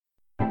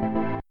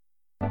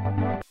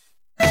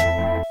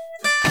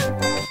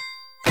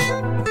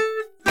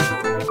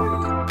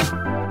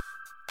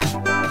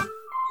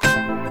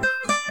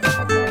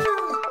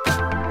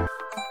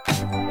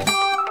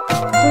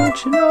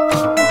Don't you know?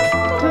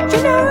 Don't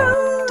you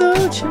know?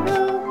 Don't you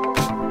know?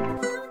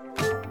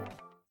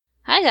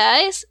 Hi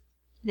guys,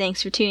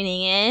 thanks for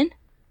tuning in.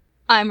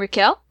 I'm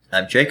Raquel.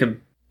 I'm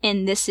Jacob.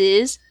 And this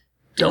is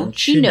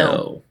Don't You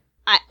Know?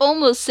 I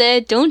almost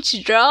said Don't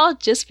You Draw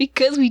just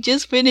because we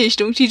just finished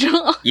Don't You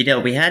Draw. You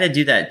know, we had to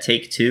do that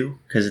take two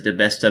because of the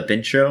messed up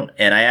intro,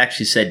 and I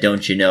actually said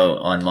Don't You Know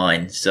on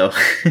mine, so...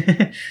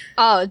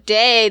 Oh,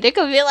 dang, they're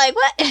gonna be like,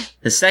 what?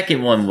 The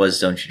second one was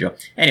Don't You Draw.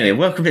 Anyway,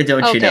 welcome to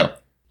Don't You Know.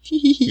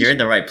 You're in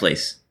the right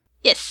place.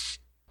 Yes.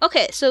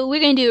 Okay, so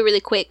we're gonna do a really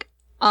quick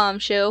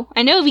show.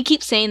 I know we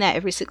keep saying that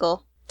every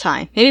single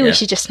time. Maybe we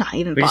should just not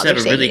even bother saying it. We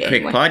just have a really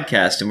quick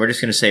podcast, and we're just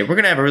gonna say, we're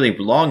gonna have a really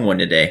long one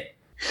today.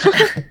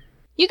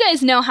 You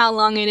guys know how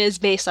long it is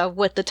based off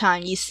what the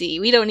time you see.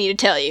 We don't need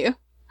to tell you.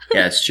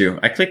 Yeah, it's true.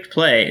 I clicked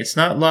play. It's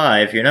not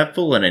live. You're not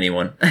fooling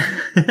anyone.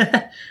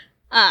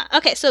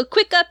 Okay, so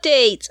quick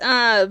updates.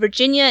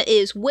 Virginia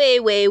is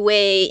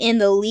way in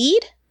the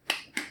lead.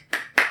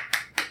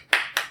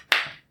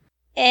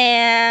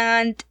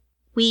 And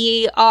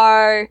we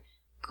are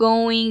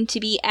going to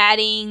be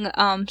adding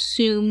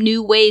some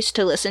new ways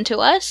to listen to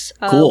us.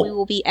 Cool. We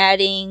will be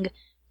adding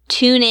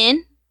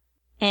TuneIn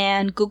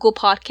and Google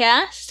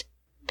Podcast,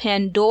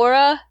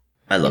 Pandora,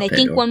 I love and I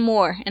think one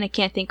more, and I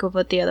can't think of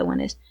what the other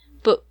one is.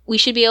 But we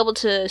should be able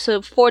to,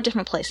 so 4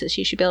 different places,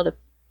 you should be able to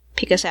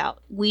pick us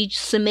out. We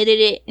submitted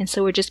it, and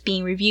so we're just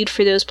being reviewed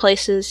for those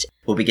places.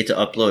 Well, we get to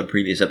upload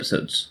previous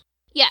episodes.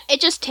 Yeah,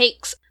 it just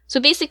takes, so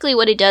basically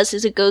what it does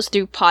is it goes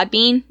through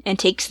Podbean and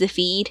takes the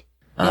feed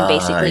and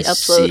basically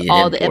upload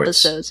all the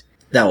episodes.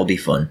 That will be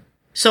fun.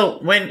 So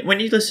when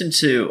you listen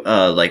to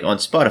like on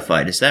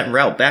Spotify, does that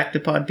route back to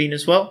Podbean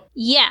as well?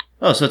 Yeah.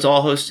 Oh, so it's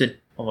all hosted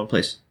on one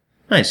place.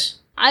 Nice.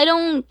 I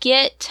don't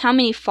get how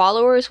many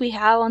followers we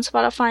have on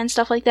Spotify and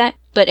stuff like that,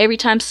 but every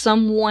time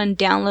someone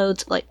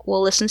downloads, like,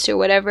 listens to or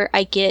whatever,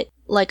 I get,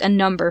 like, a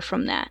number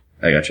from that.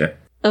 I gotcha.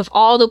 Of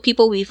all the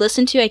people we've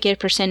listened to, I get a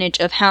percentage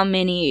of how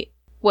many,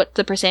 what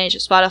the percentage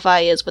of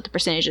Spotify is, what the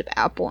percentage of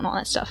Apple and all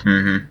that stuff.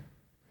 Mm-hmm.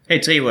 Hey,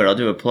 tell you what, I'll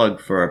do a plug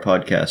for our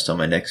podcast on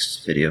my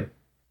next video.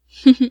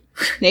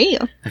 There you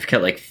go. I've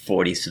got like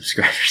 40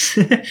 subscribers,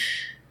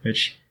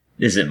 which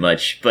isn't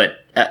much,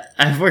 but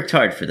I've worked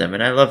hard for them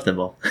and I love them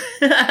all.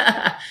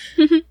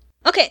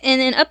 Okay,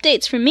 and then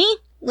updates from me.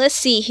 Let's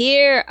see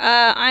here.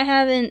 I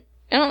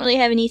don't really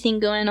have anything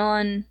going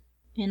on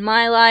in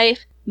my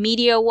life,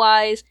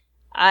 media-wise.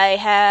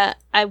 I've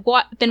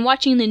been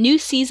watching the new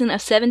season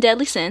of 7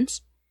 Deadly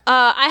Sins.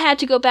 I had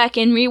to go back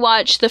and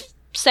rewatch the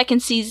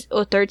second season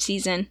or third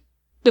season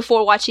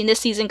before watching this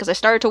season because I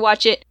started to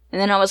watch it, and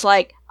then I was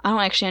like, I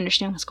don't actually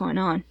understand what's going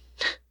on.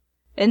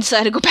 And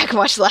decided to go back and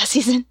watch the last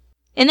season.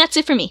 And that's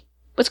it for me.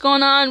 What's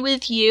going on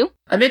with you?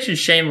 I mentioned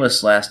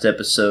Shameless last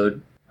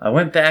episode. I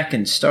went back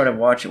and started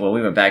watching,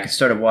 we went back and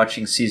started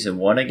watching season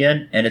 1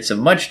 again, and it's a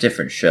much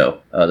different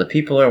show. The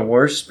people are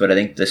worse, but I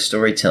think the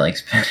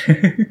storytelling's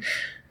better.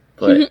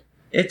 But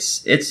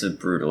it's a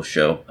brutal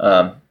show.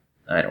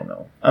 I don't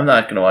know. I'm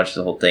not going to watch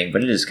the whole thing,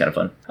 but it is kind of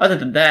fun. Other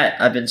than that,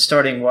 I've been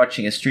starting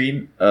watching a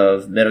stream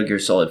of Metal Gear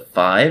Solid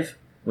 5,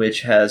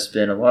 which has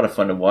been a lot of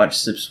fun to watch.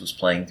 Sips was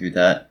playing through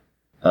that.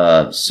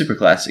 Super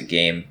classic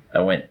game.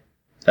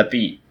 I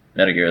beat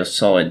Metal Gear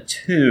Solid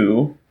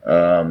 2,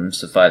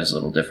 so 5 is a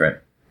little different,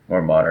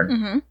 more modern.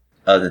 Mm-hmm.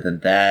 Other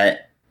than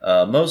that,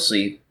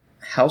 mostly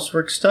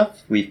housework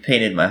stuff. We've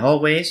painted my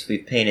hallways,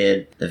 we've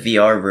painted the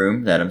VR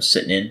room that I'm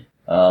sitting in,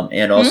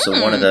 and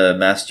also one of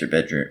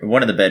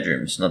the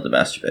bedrooms, not the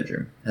master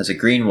bedroom, has a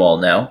green wall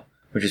now,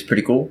 which is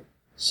pretty cool.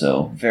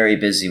 So, very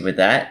busy with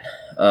that.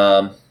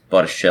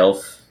 Bought a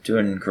shelf,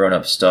 doing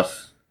grown-up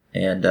stuff,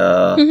 and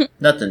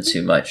nothing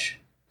too much.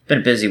 Been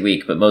a busy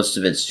week, but most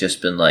of it's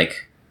just been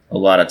like a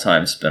lot of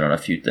time spent on a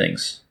few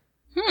things.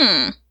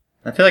 I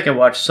feel like I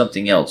watched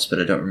something else, but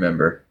I don't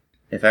remember.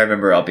 If I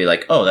remember, I'll be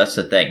like, oh, that's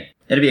the thing.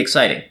 It'll be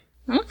exciting.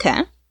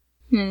 Okay.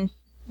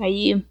 Are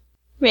you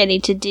ready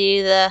to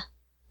do the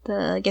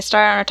get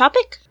started on our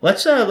topic?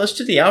 Let's do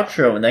the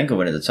outro and then go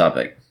into the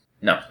topic.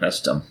 No,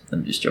 that's dumb.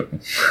 I'm just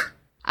joking.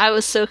 I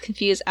was so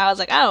confused. I was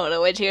like, I don't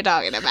know what you're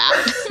talking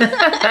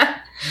about.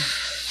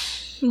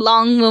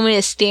 Long moment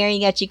of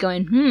staring at you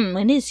going,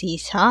 what is he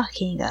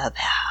talking about?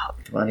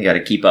 Come on, you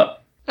gotta keep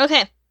up.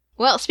 Okay.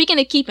 Well, speaking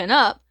of keeping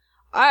up,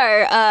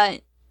 our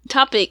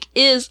topic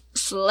is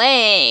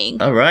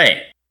slang.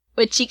 Alright.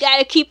 Which you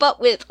gotta keep up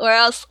with, or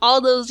else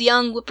all those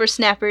young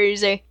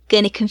whippersnappers are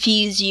gonna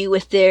confuse you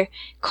with their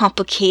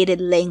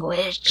complicated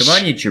language. Come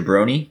on, you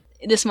jabroni.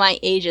 This might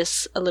age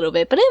us a little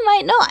bit, but it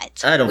might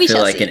not. I don't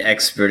feel like an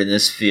expert in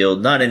this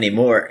field. Not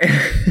anymore.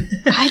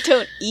 I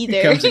don't either.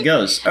 It comes and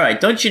goes.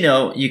 Alright, don't you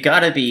know, you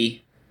gotta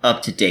be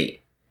up to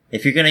date.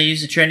 If you're gonna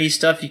use the trendy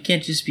stuff, you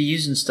can't just be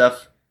using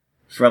stuff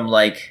from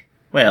like,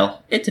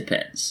 well, it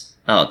depends.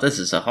 Oh, this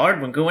is a hard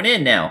one going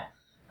in now.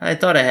 I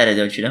thought I had it,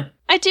 don't you know?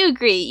 I do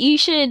agree. You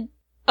should...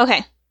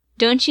 Okay.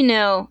 Don't you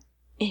know,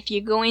 if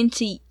you're going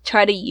to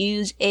try to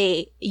use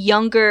a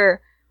younger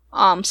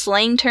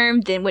slang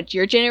term than what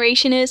your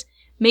generation is,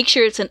 make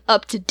sure it's an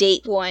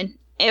up-to-date one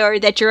or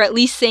that you're at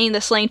least saying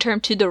the slang term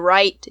to the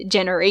right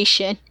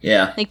generation.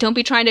 Yeah. Like, don't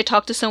be trying to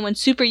talk to someone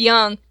super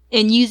young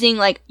and using,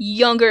 like,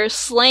 younger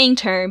slang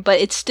term, but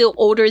it's still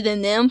older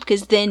than them,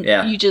 because then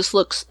you just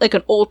look like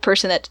an old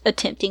person that's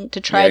attempting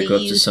to try to go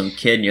up to some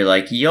kid and you're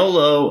like,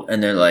 YOLO,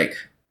 and they're like,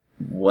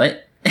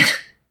 what?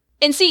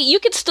 And see, you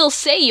could still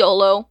say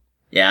YOLO.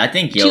 Yeah, I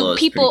think YOLO to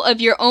people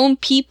of your own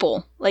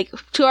people, like,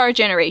 to our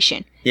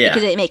generation. Yeah.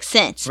 Because it makes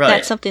sense. Right.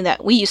 That's something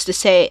that we used to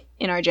say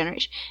in our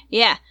generation.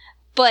 Yeah.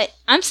 But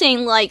I'm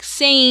saying, like,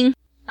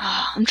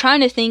 I'm trying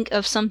to think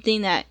of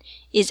something that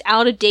is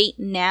out of date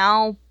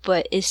now,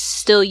 but is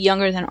still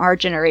younger than our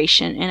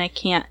generation, and I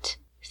can't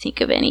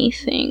think of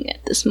anything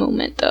at this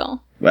moment,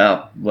 though.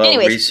 Wow. Well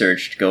Anyways.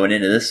 Researched going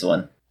into this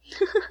one.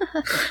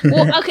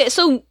 Well, okay,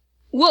 so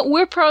what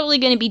we're probably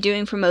going to be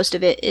doing for most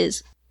of it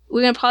is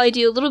we're going to probably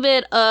do a little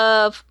bit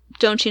of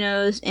Don't You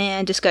Knows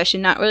and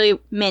discussion. Not really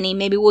many.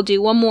 Maybe we'll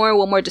do one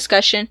more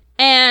discussion.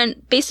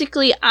 And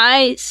basically,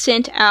 I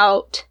sent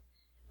out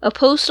a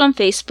post on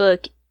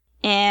Facebook,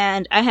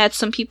 and I had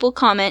some people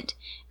comment.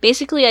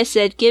 Basically, I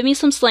said, give me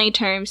some slang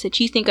terms that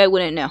you think I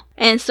wouldn't know.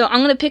 And so I'm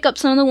going to pick up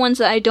some of the ones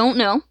that I don't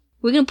know.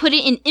 We're going to put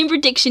it in Imber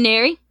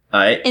Dictionary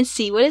and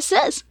see what it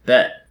says.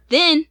 Bet.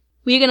 Then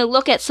we're going to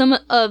look at some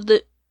of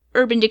the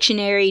Urban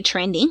Dictionary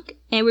trending,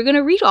 and we're going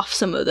to read off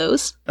some of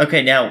those.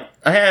 Okay, now,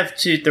 I have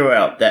to throw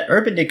out that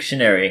Urban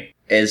Dictionary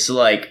is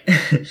like...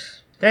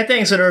 there are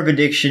things in Urban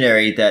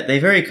Dictionary that they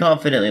very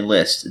confidently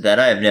list that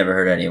I have never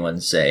heard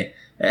anyone say.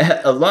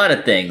 A lot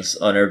of things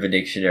on Urban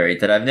Dictionary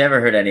that I've never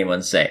heard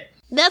anyone say.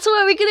 That's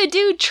what we're gonna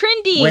do,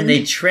 trending! When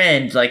they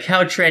trend, like,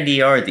 how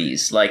trendy are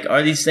these? Like,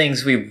 are these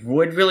things we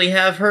would really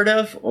have heard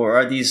of? Or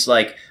are these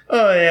like,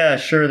 oh yeah,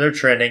 sure, they're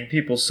trending,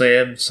 people say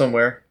them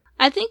somewhere?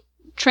 I think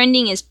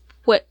trending is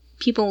what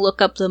people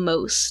look up the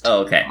most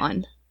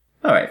on.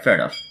 Alright, fair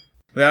enough.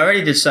 We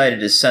already decided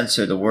to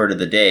censor the word of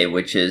the day,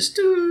 which is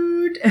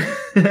dude.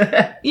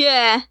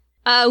 Yeah.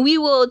 We're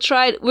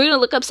gonna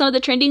look up some of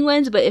the trending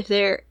ones, but if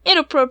they're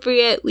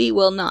inappropriate, we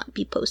will not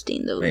be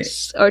posting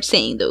those, or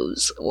saying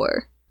those,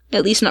 or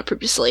at least not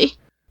purposely.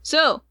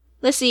 So,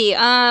 let's see,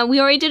 we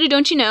already did a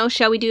Don't You Know.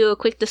 Shall we do a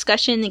quick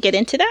discussion and get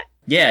into that?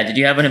 Yeah, did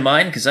you have one in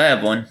mind? Because I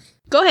have one.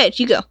 Go ahead,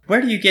 you go.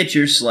 Where do you get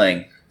your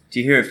slang? Do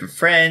you hear it from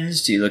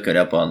friends? Do you look it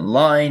up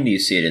online? Do you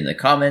see it in the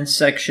comments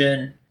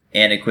section?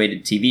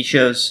 Antiquated TV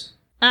shows?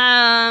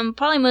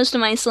 Probably most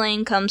of my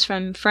slang comes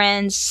from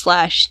friends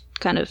 /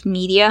 kind of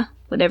media,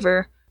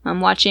 whatever I'm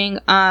watching.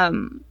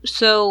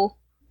 So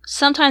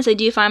sometimes I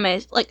do find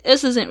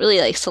this isn't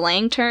really like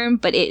slang term,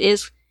 but it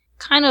is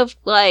kind of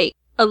like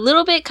a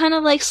little bit kind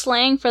of like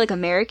slang for like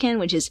American,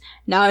 which is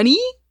nani?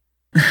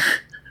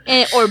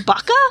 Or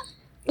baka,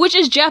 which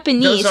is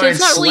Japanese. Those so it's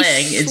not slang,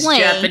 really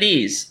slang. It's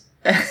Japanese.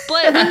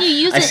 But when you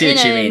use it in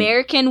an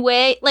American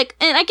way, like,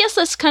 and I guess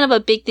that's kind of a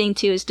big thing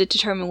too, is to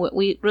determine what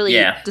we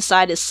really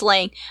decide is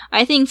slang.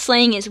 I think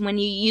slang is when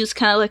you use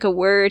kind of like a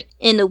word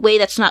in a way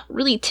that's not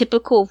really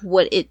typical of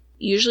what it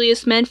usually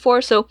is meant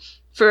for. So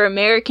for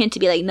American to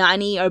be like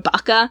nani or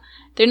baka,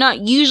 they're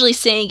not usually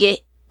saying it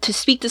to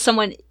speak to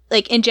someone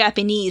like in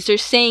Japanese. They're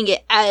saying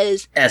it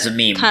as a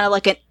meme, kind of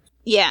like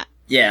yeah.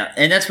 Yeah,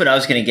 and that's what I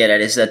was going to get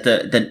at, is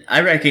that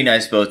I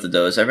recognize both of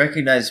those. I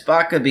recognize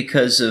baka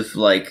because of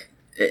like,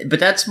 but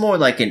that's more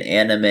like an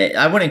anime.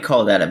 I wouldn't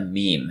call that a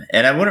meme,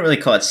 and I wouldn't really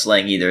call it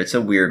slang either. It's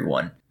a weird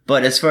one.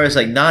 But as far as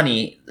like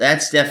nani,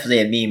 that's definitely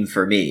a meme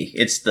for me.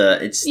 It's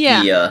the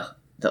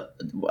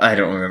I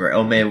don't remember,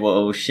 Ome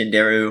wo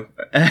Shinderu.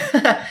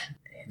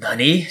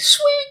 Nani?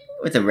 Swing!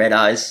 With the red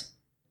eyes.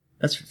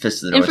 That's from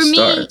Fist of the North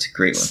Star. It's a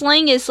great one.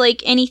 Slang is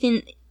like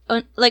anything,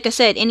 like I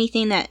said,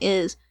 anything that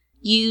is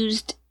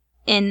used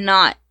and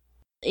not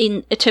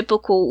in a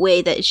typical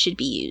way that it should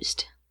be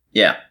used.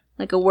 Yeah.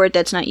 Like a word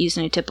that's not used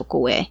in a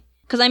typical way.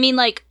 Because I mean,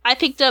 like, I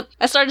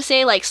started to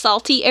say like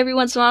salty every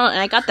once in a while, and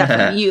I got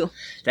that from you.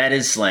 That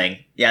is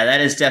slang. Yeah,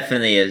 that is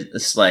definitely a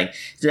slang.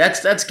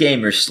 That's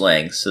gamer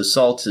slang. So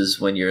salt is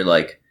when you're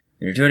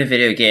doing a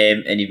video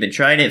game and you've been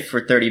trying it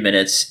for 30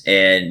 minutes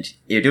and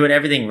you're doing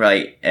everything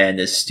right, and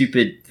this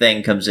stupid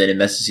thing comes in and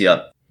messes you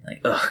up.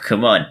 Like, ugh,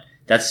 come on.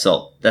 That's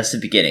salt. That's the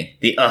beginning.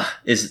 The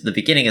is the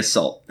beginning of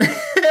salt.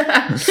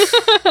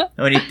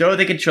 When you throw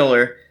the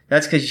controller,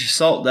 that's because your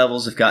salt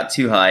levels have got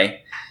too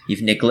high.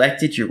 You've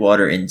neglected your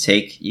water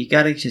intake. You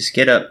gotta just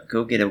get up,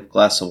 go get a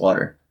glass of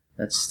water.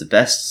 That's the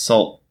best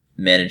salt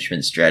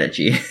management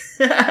strategy.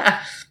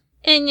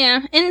 And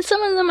yeah, and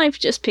some of them I've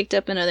just picked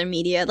up in other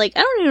media. Like,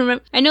 I don't even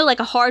remember. I know, like,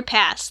 a hard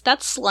pass.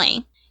 That's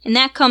slang. And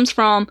that comes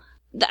from,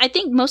 I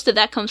think most of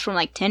that comes from,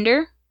 like,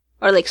 Tinder.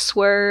 Or, like,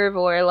 Swerve.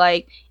 Or,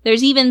 like,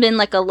 there's even been,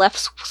 like,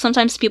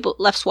 sometimes people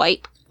left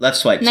swipe. Left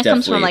swipe's definitely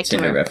comes from, like, a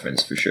Tinder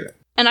reference, for sure.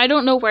 And I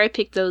don't know where I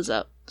picked those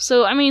up.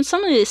 So, I mean,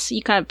 some of this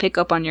you kind of pick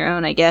up on your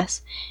own, I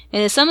guess.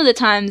 And then some of the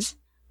times,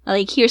 I,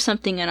 like, hear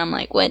something and I'm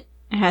like, what?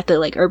 I have to,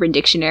 like, Urban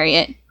Dictionary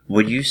it.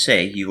 Would you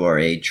say you are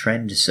a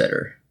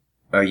trendsetter?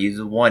 Are you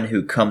the one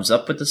who comes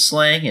up with the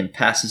slang and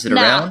passes it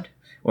around?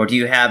 Or do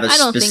you have a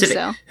specific...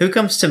 I don't think so. Who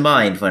comes to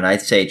mind when I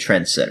say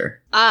trendsetter?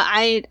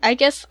 I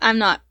guess I'm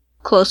not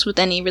close with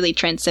any really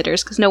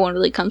trendsetters, because no one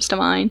really comes to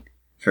mind.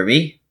 for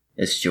me,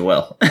 it's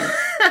Joel.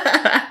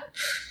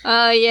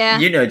 Oh, yeah.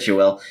 You know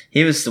Joel.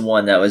 He was the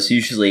one that was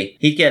usually...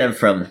 He'd get him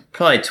from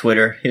probably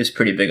Twitter. He was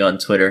pretty big on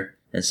Twitter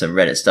and some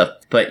Reddit stuff.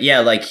 But yeah,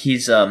 like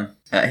he's...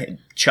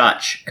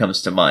 Chach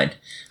comes to mind.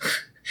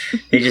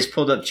 He just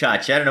pulled up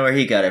Chach. I don't know where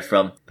he got it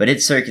from. But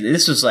it circulated.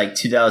 This was like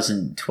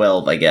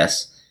 2012, I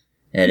guess.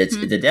 And it's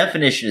the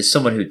definition is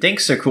someone who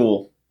thinks they're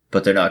cool,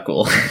 but they're not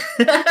cool.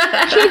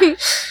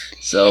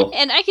 So,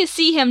 and I can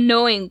see him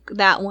knowing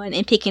that one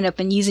and picking up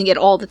and using it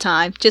all the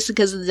time just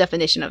because of the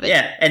definition of it.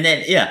 Yeah,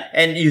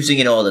 and using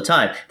it all the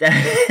time.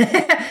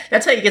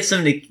 That's how you get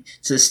something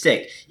to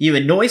stick. You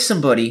annoy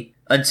somebody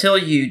until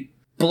you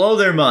blow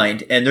their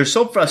mind, and they're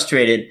so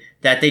frustrated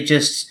that they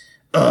just,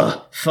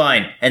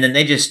 fine, and then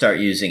they just start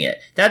using it.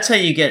 That's how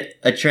you get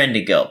a trend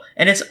to go.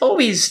 And it's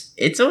always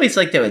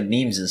like that with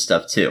memes and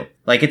stuff too.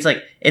 Like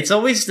it's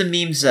always the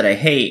memes that I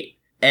hate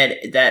and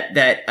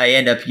that I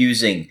end up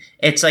using.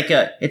 It's like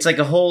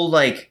a whole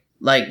like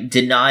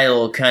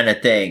denial kind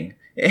of thing.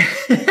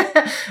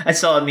 I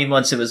saw a meme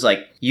once. It was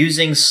like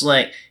using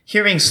slang,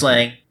 hearing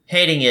slang,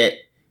 hating it,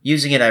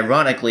 using it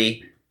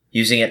ironically,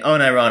 using it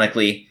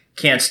unironically.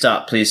 Can't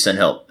stop. Please send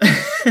help.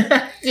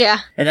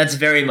 Yeah, and that's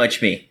very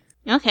much me.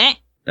 Okay.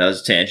 That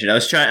was a tangent. I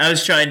was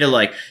trying to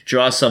like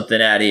draw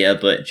something out of you,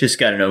 but just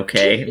got an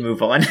okay.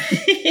 Move on.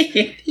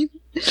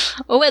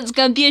 Oh, it's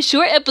gonna be a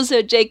short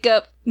episode,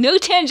 Jacob. No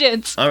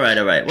tangents. All right.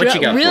 What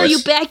you got reel for us?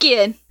 you back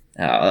in.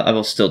 I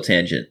will still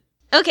tangent.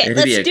 Okay, It'll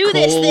let's be a do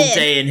this cold then.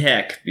 day in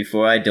heck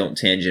before I don't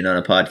tangent on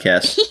a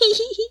podcast.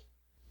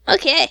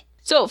 Okay.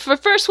 So, for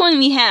first one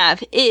we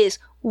have is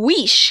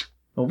Weesh.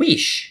 A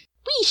weesh.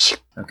 Weesh.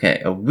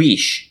 Okay, a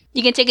weesh.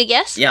 You can take a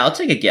guess? Yeah, I'll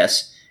take a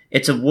guess.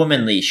 It's a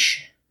woman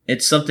leash.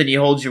 It's something you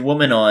hold your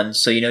woman on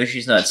so you know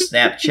she's not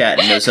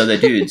Snapchatting those other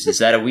dudes. Is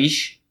that a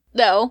weesh?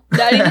 No,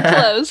 not even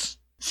close.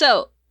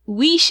 So,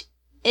 Weesh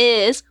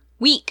is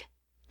weak,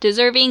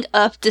 deserving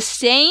of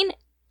disdain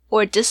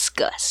or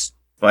disgust.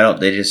 Why don't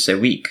they just say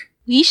weak?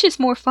 Weesh is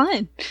more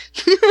fun.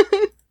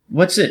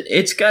 What's it?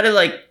 It's gotta,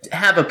 like,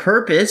 have a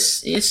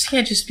purpose. It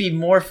can't just be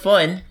more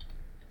fun.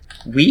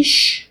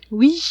 Weesh?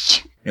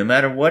 Weesh. No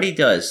matter what he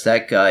does,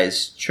 that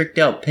guy's tricked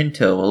out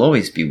Pinto will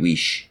always be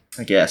weesh,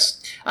 I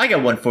guess. I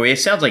got one for you. It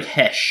sounds like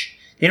hesh.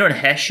 You know what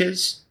hesh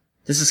is?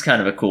 This is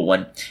kind of a cool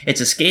one.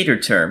 It's a skater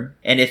term,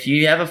 and if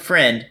you have a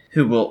friend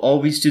who will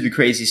always do the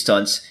crazy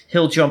stunts,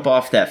 he'll jump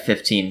off that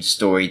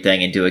 15-story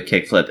thing and do a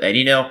kickflip. And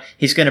you know,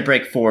 he's going to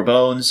break 4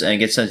 bones and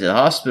get sent to the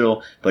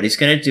hospital, but he's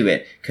going to do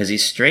it because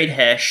he's straight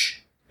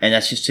hesh, and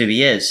that's just who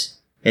he is.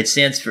 It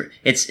stands for,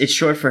 it's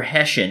short for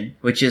Hessian,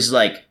 which is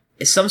like,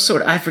 some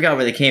sort of, I forgot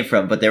where they came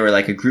from, but they were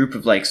like a group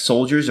of like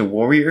soldiers or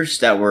warriors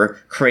that were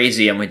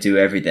crazy and would do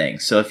everything.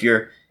 So if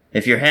you're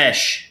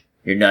hesh,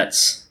 you're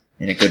nuts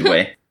in a good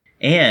way.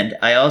 And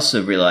I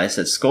also realized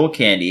that Skull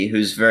Candy,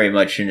 who's very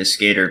much into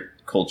skater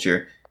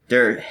culture,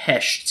 their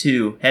Hesh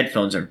 2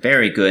 headphones are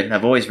very good, and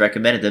I've always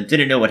recommended them.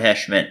 Didn't know what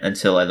Hesh meant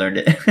until I learned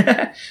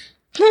it.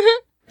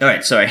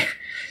 Alright, sorry.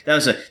 That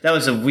was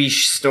a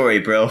weesh story,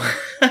 bro.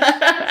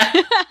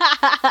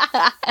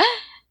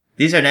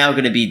 These are now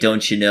going to be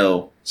don't you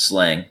know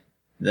slang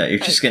that you're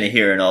just going to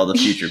hear in all the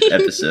future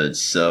episodes,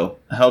 so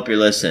I hope you're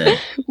listening.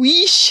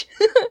 Weesh.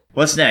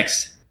 What's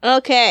next?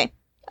 Okay.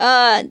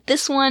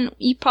 This one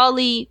you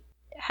probably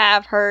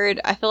have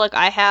heard. I feel like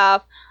I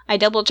have. I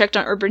double checked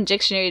on Urban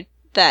Dictionary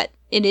that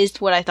it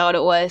is what I thought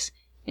it was.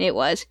 And it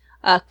was,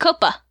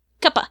 cuppa.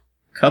 Cuppa.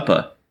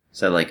 Cuppa? Is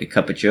that like a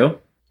cup of joe?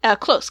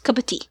 Close. Cup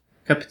of tea.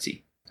 Cup of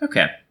tea.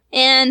 Okay.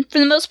 And for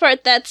the most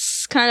part,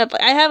 that's kind of,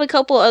 I have a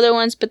couple other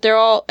ones, but they're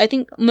all, I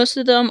think most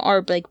of them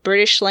are like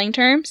British slang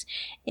terms.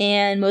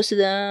 And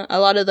a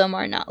lot of them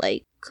are not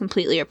like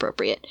completely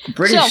appropriate.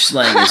 British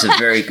slang is a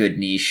very good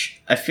niche.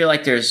 I feel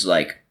like there's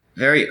like,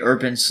 very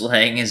urban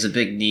slang is a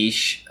big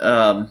niche.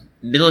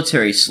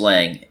 Military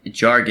slang,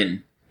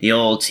 jargon, the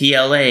old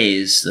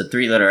TLAs, the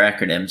 3-letter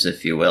acronyms,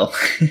 if you will.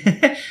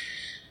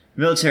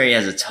 Military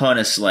has a ton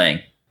of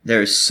slang.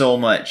 There's so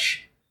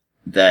much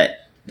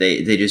that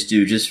they just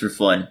do just for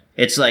fun.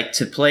 It's like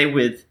to play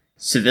with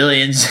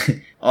civilians,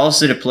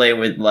 also to play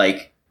with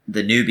like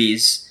the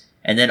newbies,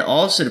 and then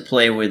also to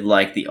play with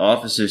like the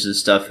officers and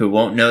stuff who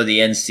won't know the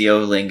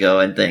NCO lingo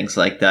and things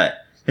like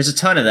that. There's a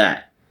ton of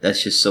that.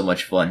 That's just so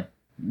much fun.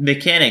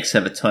 Mechanics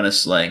have a ton of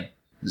slang.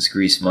 There's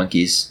grease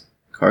monkeys,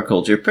 car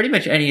culture, pretty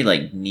much any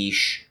like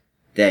niche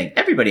thing.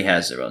 Everybody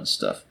has their own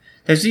stuff.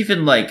 There's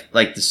even like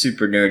the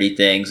super nerdy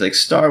things, like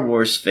Star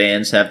Wars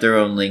fans have their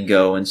own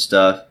lingo and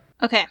stuff.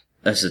 Okay.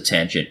 That's a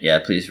tangent. Yeah,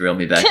 please reel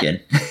me back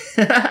in.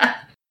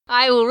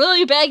 I will reel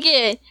you back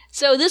in.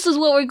 So this is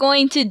what we're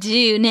going to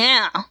do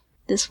now.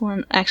 This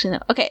one, actually, no.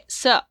 Okay,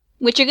 so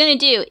what you're going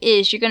to do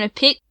is you're going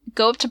to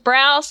go up to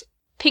browse,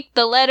 pick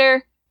the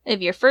letter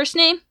of your first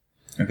name.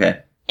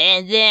 Okay.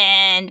 And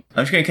then...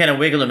 I'm just going to kind of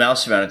wiggle the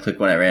mouse around and click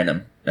one at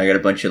random. I got a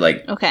bunch of,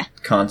 like,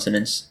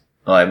 consonants.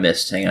 Oh, I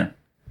missed. Hang on.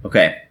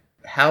 Okay.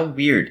 How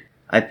weird.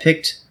 I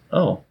picked...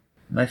 Oh,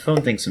 my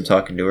phone thinks I'm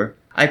talking to her.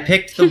 I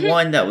picked the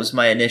one that was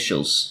my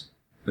initials,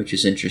 which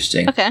is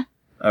interesting. Okay.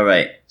 All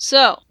right.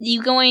 So,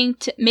 you going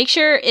to make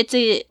sure it's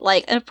an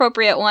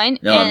appropriate one?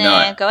 No, I'm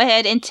not. Go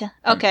ahead and...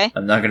 okay.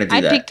 I'm not going to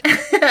do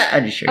that.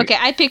 I'm just sure. Okay,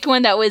 I picked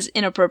one that was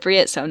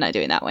inappropriate, so I'm not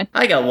doing that one.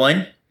 I got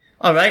one.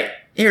 All right.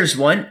 Here's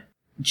one.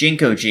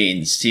 Jinko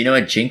jeans. Do you know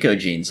what Jinko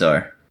jeans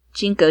are?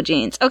 Jinko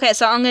jeans. Okay,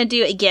 so I'm going to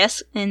do a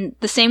guess, and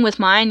the same with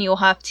mine. You'll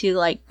have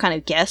to, kind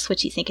of guess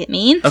what you think it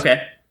means.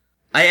 Okay.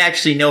 I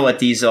actually know what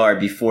these are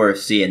before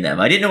seeing them.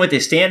 I didn't know what they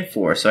stand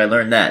for, so I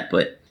learned that,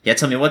 but yeah,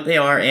 tell me what they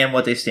are and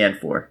what they stand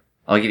for.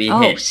 I'll give you a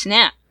hint. Oh,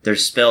 snap. They're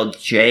spelled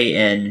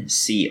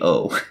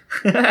JNCO.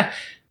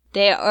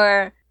 They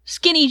are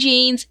skinny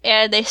jeans,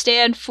 and they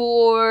stand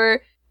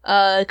for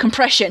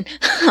compression.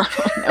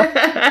 I don't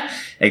know.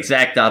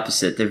 Exact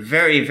opposite. They're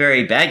very,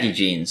 very baggy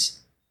jeans.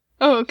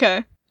 Oh,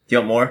 okay. Do you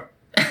want more?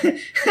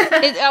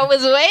 I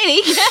was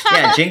waiting.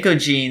 Yeah, Jinko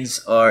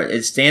jeans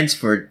it stands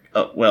for,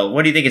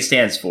 what do you think it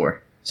stands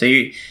for? So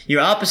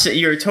you're opposite,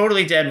 you're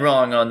totally dead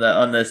wrong on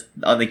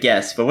the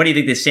guess, but what do you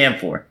think they stand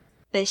for?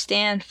 They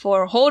stand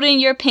for holding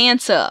your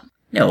pants up.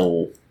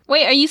 No.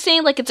 Wait, are you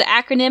saying it's an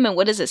acronym, and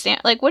what does it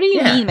stand? What do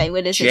you mean by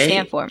what does it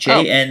stand for?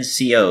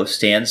 JNCO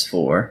stands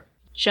for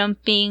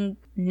jumping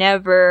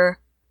never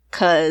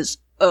cause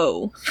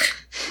O.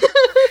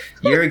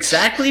 You're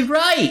exactly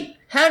right.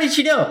 How did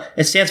you know?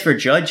 It stands for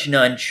judge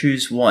none,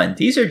 choose one.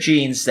 These are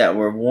jeans that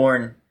were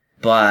worn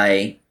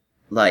by,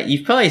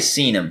 you've probably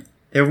seen them.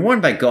 They're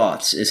worn by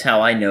goths, is how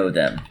I know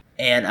them.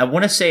 And I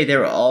want to say they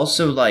were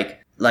also like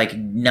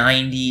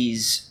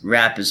 90s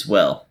rap as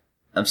well.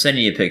 I'm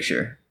sending you a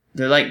picture.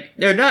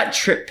 They're not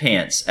trip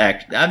pants.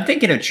 I'm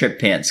thinking of trip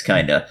pants,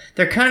 kinda.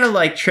 They're kind of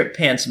like trip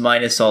pants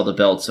minus all the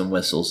belts and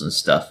whistles and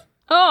stuff.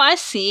 Oh, I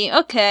see.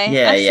 Okay.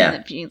 Yeah, I've yeah.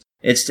 seen the jeans.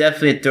 It's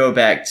definitely a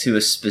throwback to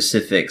a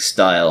specific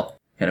style.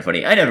 Kind of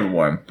funny. I never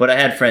wore them, but I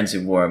had friends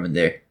who wore them, and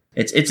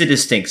it's a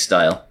distinct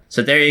style.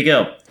 So there you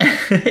go.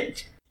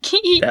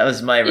 That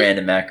was my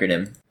random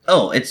acronym.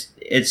 Oh,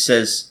 it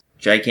says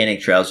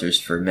gigantic trousers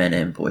for men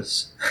and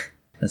boys.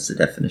 That's the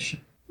definition.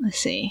 Let's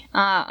see.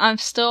 I'm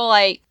still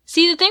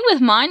see, the thing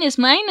with mine is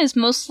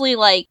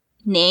mostly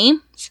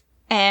names,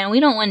 and we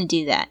don't want to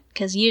do that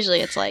because usually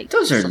it's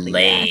those are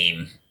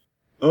lame. Bad.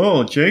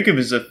 Oh, Jacob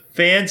is a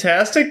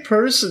fantastic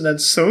person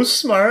that's so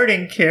smart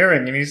and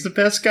caring, and he's the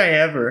best guy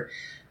ever.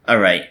 All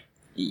right.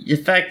 The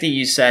fact that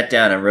you sat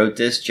down and wrote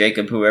this,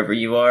 Jacob, whoever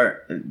you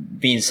are,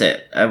 means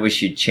that I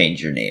wish you'd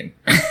change your name.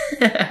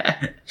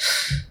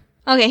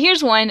 Okay,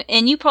 here's one,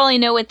 and you probably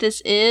know what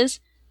this is,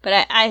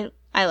 but I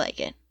like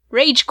it.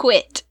 Rage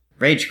quit.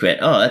 Rage quit.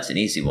 Oh, that's an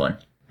easy one.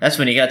 That's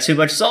when you got too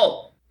much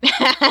salt.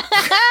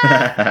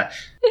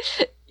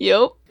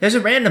 Yup. There's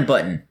a random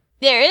button.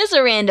 There is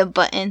a random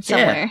button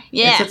somewhere.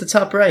 Yeah. It's at the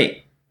top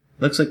right.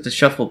 Looks like the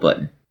shuffle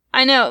button.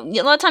 I know.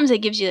 A lot of times it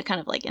gives you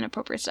kind of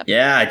inappropriate stuff.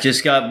 Yeah, I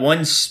just got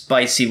one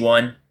spicy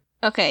one.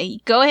 Okay,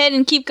 go ahead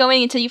and keep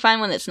going until you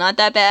find one that's not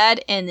that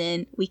bad, and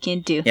then we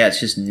can do. Yeah, it's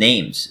just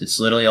names. It's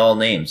literally all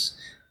names.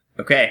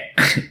 Okay.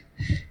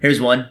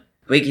 Here's one.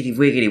 Wiggity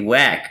wiggity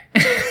whack.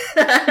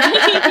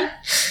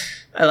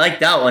 I like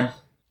that one.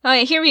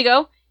 Okay, here we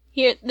go.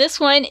 This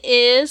one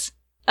is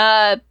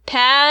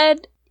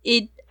Padality.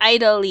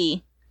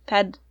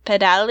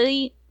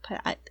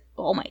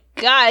 Oh my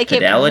god, I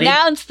can't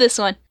pronounce this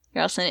one.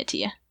 Here, I'll send it to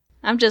you.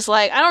 I'm just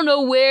I don't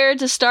know where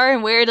to start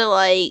and where to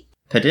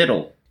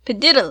Padiddle.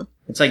 Padiddle.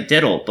 It's like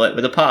diddle, but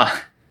with a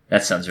pa.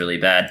 That sounds really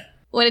bad.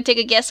 Want to take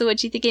a guess of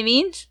what you think it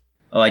means?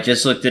 Oh, I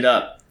just looked it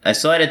up. I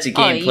saw it. It's a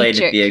game played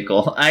in a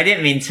vehicle. I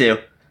didn't mean to.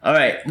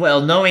 Alright,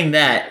 well, knowing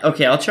that,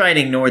 okay, I'll try and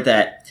ignore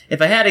that.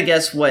 If I had to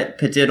guess what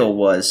padiddle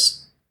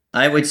was,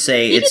 I would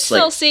say you can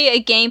still see a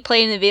game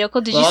played in the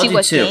vehicle. Did you see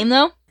what game,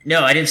 though?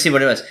 No, I didn't see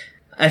what it was.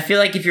 I feel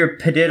like if you're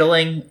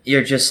padiddling,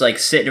 you're just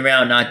sitting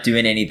around not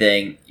doing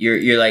anything.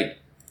 You're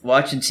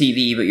watching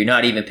TV, but you're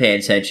not even paying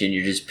attention.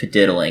 You're just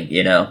padiddling,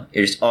 you know?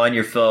 You're just on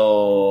your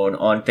phone,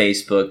 on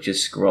Facebook,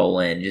 just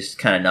scrolling, just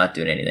kind of not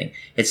doing anything.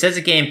 It says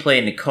a game played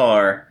in the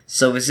car,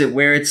 so is it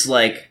where it's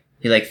you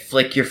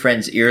flick your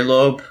friend's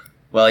earlobe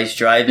while he's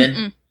driving?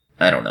 Mm-mm.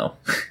 I don't know.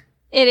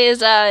 It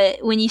is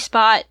when you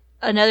spot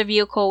another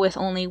vehicle with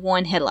only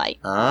one headlight.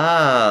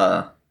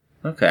 Ah,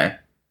 okay.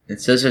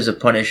 It says there's a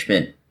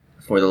punishment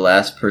for the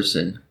last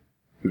person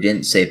who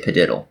didn't say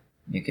padiddle.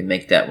 You can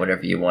make that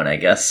whatever you want, I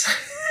guess.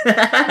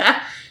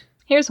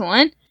 Here's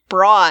one.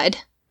 Broad.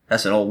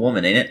 That's an old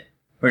woman, ain't it?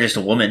 Or just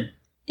a woman.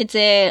 It's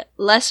a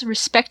less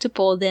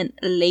respectable than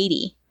a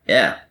lady.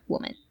 Yeah.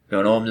 Woman.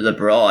 Going home to the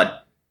broad.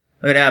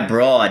 Look at that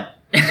broad.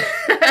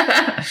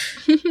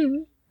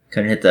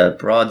 Couldn't hit the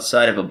broad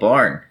side of a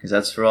barn, because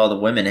that's where all the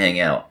women hang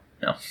out.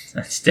 No,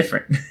 that's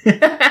different.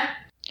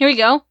 Here we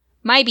go.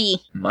 Might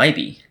be. Might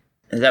be.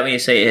 Is that when you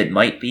say it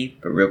might be,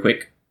 but real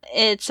quick?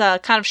 It's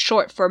kind of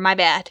short for my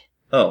bad.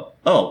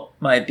 Oh,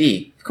 might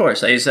be. Of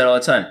course, I use that all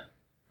the time.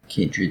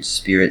 Kindred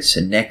spirits,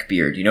 a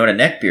neckbeard. You know what a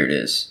neckbeard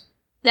is?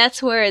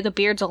 That's where the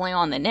beard's only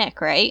on the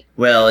neck, right?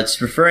 Well,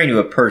 it's referring to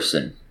a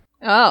person.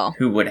 Oh.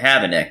 Who would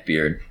have a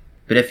neckbeard.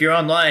 But if you're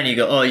online and you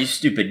go, oh, you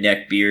stupid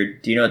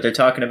neckbeard, do you know what they're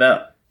talking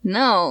about?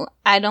 No,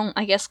 I don't,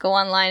 I guess, go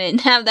online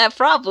and have that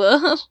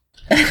problem.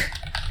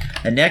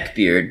 A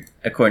neckbeard,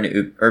 according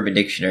to Urban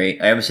Dictionary,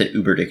 I almost said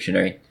Uber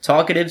Dictionary,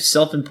 talkative,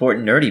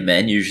 self-important, nerdy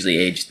men, usually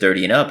aged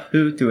 30 and up,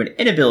 who, through an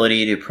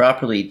inability to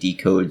properly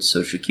decode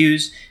social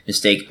cues,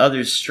 mistake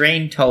others'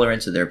 strained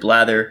tolerance of their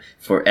blather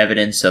for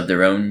evidence of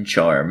their own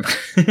charm.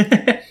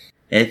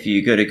 If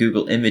you go to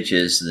Google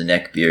Images of the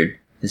neckbeard,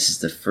 this is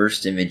the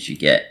first image you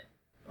get.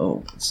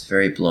 Oh, it's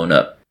very blown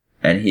up.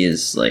 And he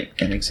is,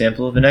 like, an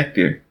example of a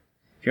neckbeard.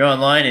 If you're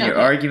online and you're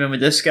arguing with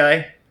this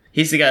guy,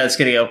 he's the guy that's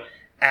gonna go,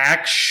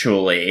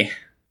 actually.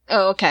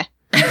 Oh, okay.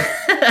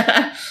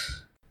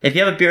 If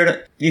you have a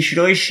beard, you should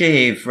always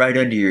shave right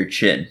under your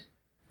chin.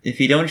 If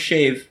you don't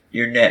shave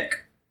your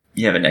neck,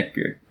 you have a neck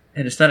beard.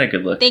 And it's not a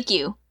good look. Thank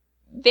you.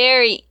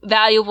 Very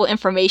valuable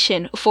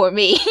information for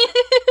me.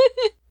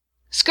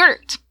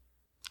 Skirt.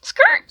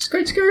 Skirt.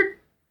 Skirt, skirt.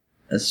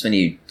 That's when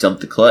you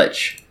dump the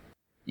clutch.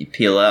 You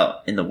peel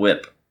out in the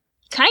whip.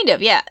 Kind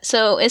of, yeah.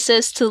 So it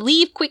says to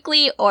leave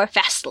quickly or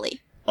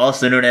fastly.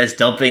 Also known as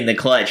dumping the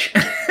clutch.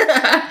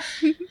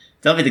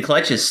 Dumping the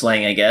clutch is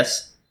slang, I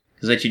guess.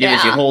 Because what you do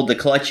is you hold the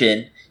clutch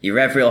in, you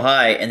rev real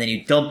high, and then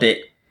you dump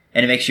it,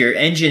 and it makes your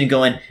engine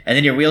going, and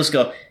then your wheels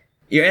go,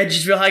 your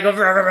engine's real high, go,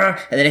 rah, rah, rah,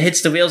 and then it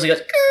hits the wheels and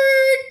goes,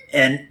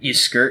 and you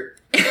skirt.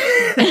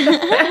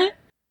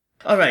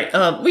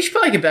 Alright, we should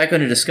probably get back on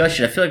the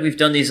discussion. I feel like we've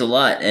done these a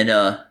lot, and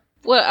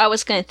what I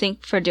was going to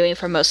think for doing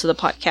for most of the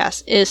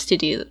podcast is to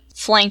do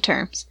slang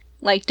terms.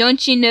 Like,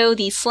 don't you know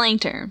these slang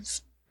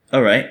terms?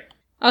 Alright.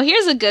 Oh,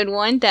 here's a good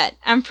one that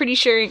I'm pretty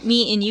sure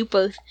me and you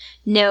both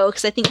know,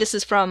 because I think this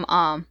is from,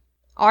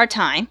 our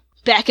time.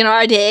 Back in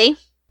our day.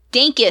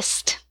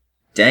 Dankest.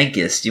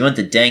 Dankest. You want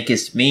the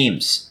dankest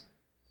memes.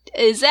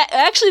 Is that,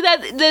 actually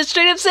that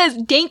straight up says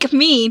dank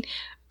meme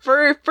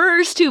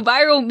refers to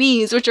viral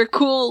memes, which are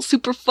cool,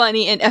 super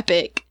funny, and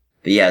epic.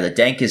 But yeah, the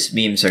dankest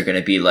memes are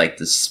gonna be like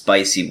the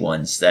spicy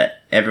ones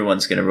that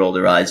everyone's gonna roll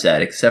their eyes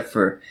at, except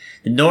for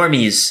the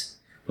normies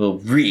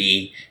will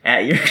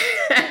at your,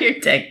 at your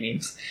dank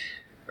memes.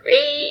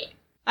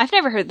 I've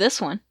never heard this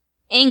one.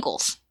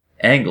 Angles.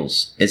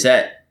 Angles. Is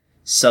that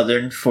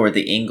Southern for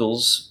the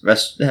Ingles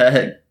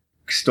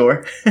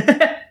store?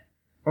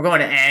 We're going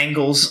to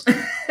Angles.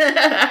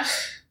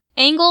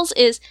 Angles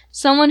is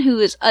someone who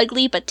is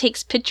ugly but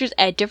takes pictures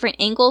at different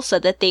angles so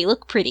that they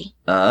look pretty.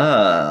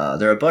 Ah,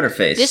 they're a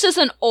butterface. This is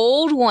an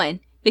old one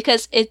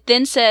because it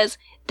then says,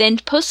 then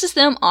posts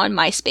them on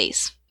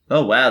MySpace.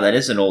 Oh wow, that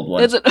is an old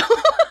one.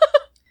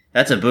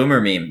 That's a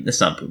boomer meme.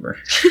 That's not boomer.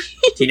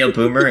 Do you know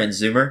boomer and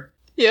zoomer?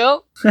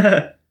 Yep.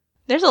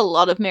 There's a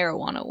lot of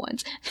marijuana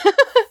ones.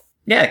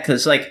 Yeah,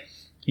 because, like,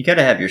 you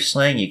gotta have your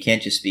slang. You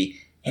can't just be,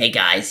 hey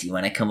guys, you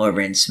want to come over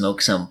and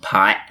smoke some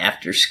pot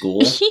after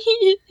school?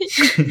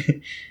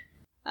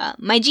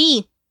 My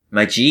G.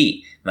 My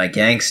G. My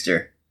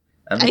gangster.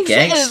 I'm a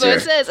gangster. What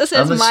it says. It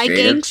says my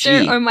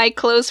gangster or my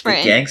close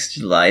friend. The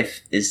gangster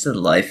life is the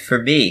life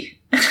for me.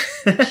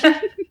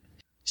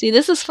 See,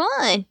 this is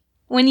fun.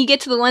 When you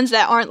get to the ones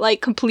that aren't,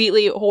 like,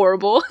 completely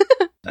horrible.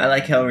 I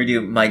like how we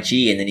do my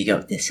G, and then you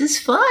go, this is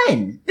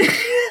fun.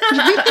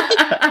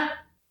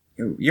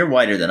 You're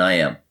whiter than I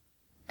am.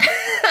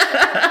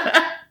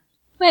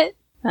 What?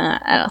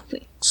 I don't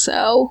think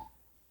so.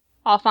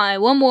 I'll find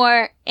one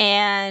more,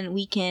 and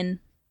we can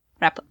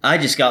wrap up. I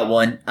just got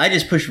one. I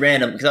just pushed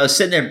random, because I was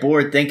sitting there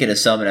bored thinking of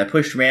something. I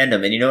pushed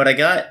random, and you know what I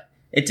got?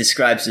 It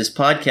describes this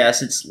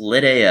podcast. It's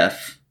Lit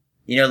AF.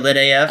 You know Lit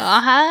AF?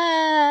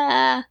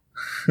 Aha!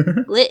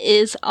 Lit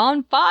is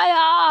on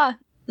fire!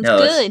 It's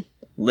good.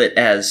 It's lit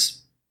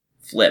as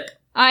flip.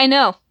 I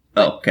know.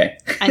 Oh, okay.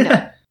 I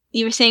know.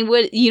 You were saying,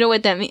 what? You know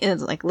what that means?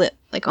 It's like lit.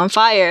 Like on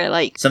fire.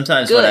 Like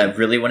sometimes good. When I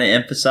really want to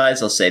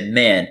emphasize, I'll say,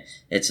 man,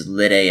 it's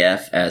lit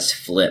AF as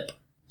flip.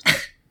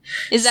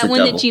 Is that one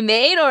double that you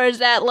made, or is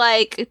that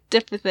like a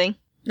different thing?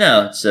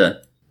 No, it's I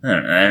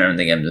don't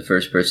think I'm the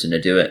first person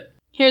to do it.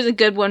 Here's a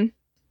good one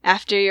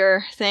after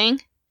your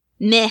thing.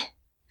 Meh.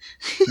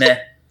 Meh.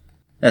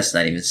 That's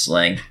not even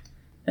slang.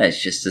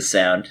 That's just a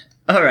sound.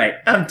 Alright,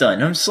 I'm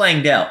done. I'm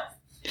slanged out.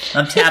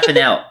 I'm tapping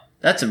out.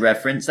 That's a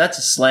reference. That's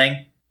a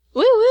slang.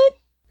 Woo woo.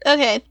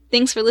 Okay,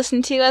 thanks for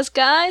listening to us,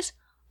 guys.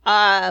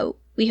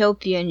 We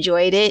hope you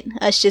enjoyed it.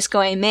 Us just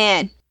going,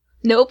 man.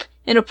 Nope,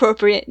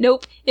 inappropriate.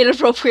 Nope,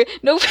 inappropriate.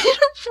 Nope,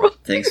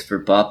 inappropriate. Thanks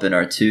for bopping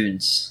our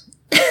tunes.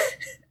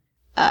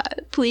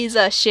 Please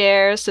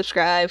share,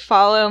 subscribe,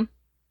 follow.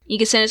 You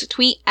can send us a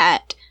tweet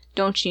at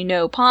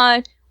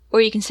don'tyouknowpod,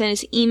 or you can send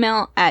us an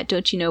email at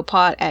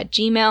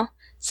don'tyouknowpod@gmail.com.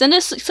 Send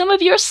us some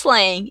of your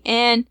slang,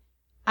 and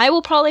I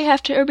will probably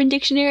have to Urban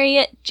Dictionary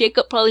it.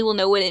 Jacob probably will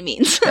know what it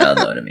means. I'll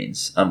know what it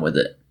means. I'm with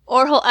it.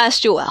 Or he'll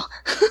ask Joel.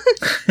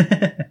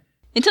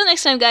 Until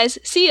next time, guys.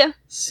 See ya.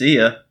 See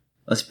ya.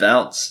 Let's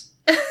bounce.